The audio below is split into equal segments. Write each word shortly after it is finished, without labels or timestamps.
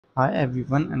Hi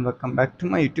everyone and welcome back to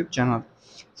my YouTube channel.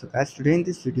 So guys, today in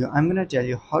this video I'm gonna tell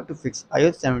you how to fix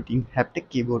iOS 17 haptic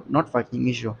keyboard not working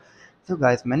issue. So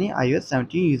guys, many iOS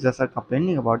 17 users are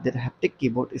complaining about their haptic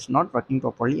keyboard is not working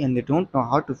properly and they don't know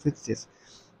how to fix this.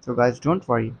 So guys, don't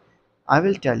worry. I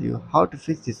will tell you how to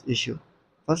fix this issue.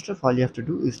 First of all you have to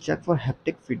do is check for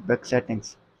haptic feedback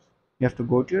settings. You have to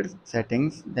go to your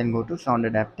settings, then go to sound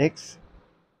and haptics,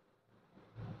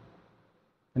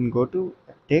 then go to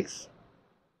haptics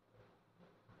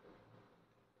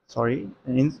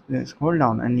scroll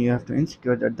down and you have to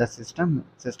ensure that the system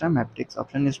haptics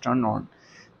option is turned on.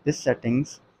 This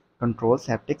settings controls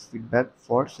haptics feedback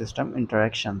for system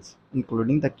interactions,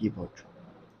 including the keyboard.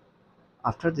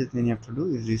 After this, then you have to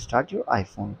do is restart your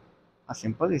iPhone. A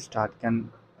simple restart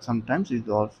can sometimes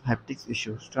resolve haptics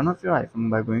issues. Turn off your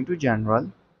iPhone by going to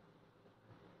General,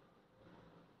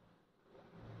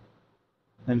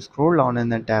 then scroll down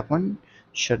and then tap on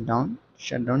Shutdown.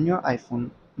 Shut down your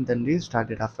iPhone and then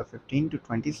restart it after 15 to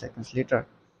 20 seconds later.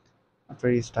 After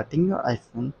restarting your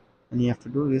iPhone, all you have to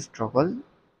do is toggle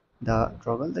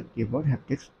the keyboard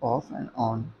haptics off and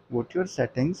on. Go to your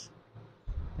settings,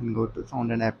 then go to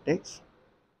sound and haptics,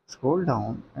 scroll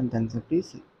down and then simply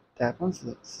tap on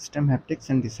system haptics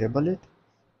and disable it.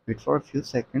 Wait for a few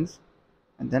seconds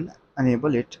and then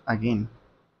enable it again.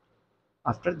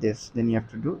 After this, then you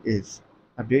have to do is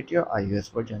update your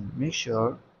iOS version. Make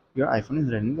sure your iPhone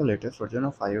is running the latest version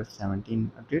of iOS 17.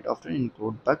 Update often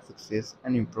include bug fixes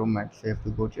and improvements. So you have to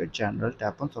go to your general,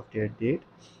 tap on software update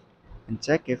and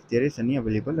check if there is any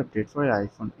available update for your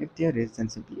iPhone. If there is, then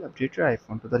simply update your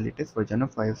iPhone to the latest version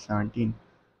of iOS 17.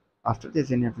 After this,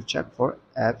 then you have to check for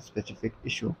app specific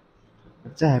issue.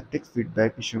 If the haptic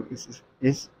feedback issue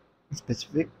is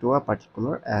specific to a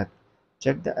particular app,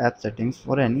 check the app settings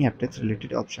for any haptics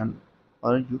related option,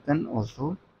 or you can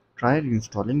also try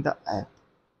reinstalling the app.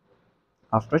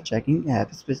 After checking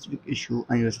app specific issue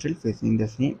and you're still facing the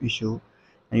same issue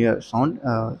and your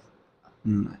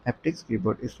haptics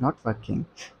keyboard is not working,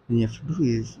 then you have to do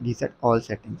is reset all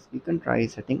settings. You can try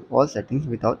setting all settings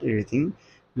without erasing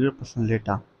your personal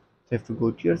data. So you have to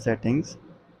go to your settings,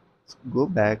 go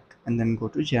back and then go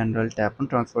to general, tap on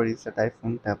transfer reset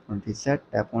iPhone, tap on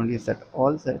reset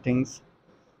all settings,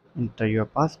 enter your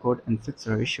passcode and fix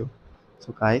your issue.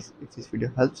 So guys, if this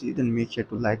video helps you, then make sure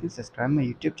to like and subscribe my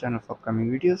YouTube channel for upcoming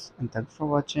videos, and thanks for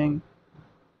watching.